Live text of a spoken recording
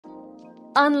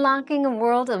unlocking a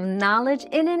world of knowledge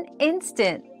in an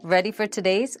instant. Ready for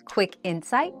today's quick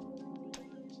insight?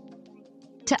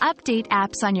 To update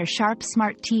apps on your Sharp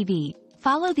Smart TV,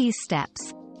 follow these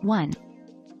steps. 1.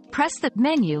 Press the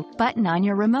Menu button on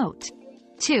your remote.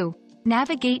 2.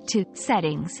 Navigate to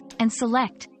Settings and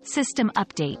select System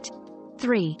Update.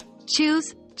 3.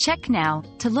 Choose Check Now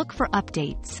to look for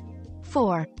updates.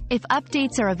 4. If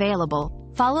updates are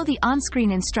available, follow the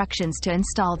on-screen instructions to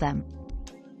install them.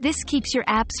 This keeps your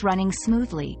apps running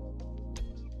smoothly.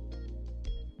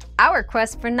 Our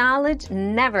quest for knowledge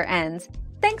never ends.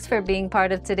 Thanks for being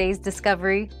part of today's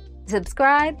discovery.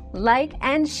 Subscribe, like,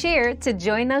 and share to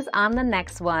join us on the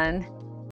next one.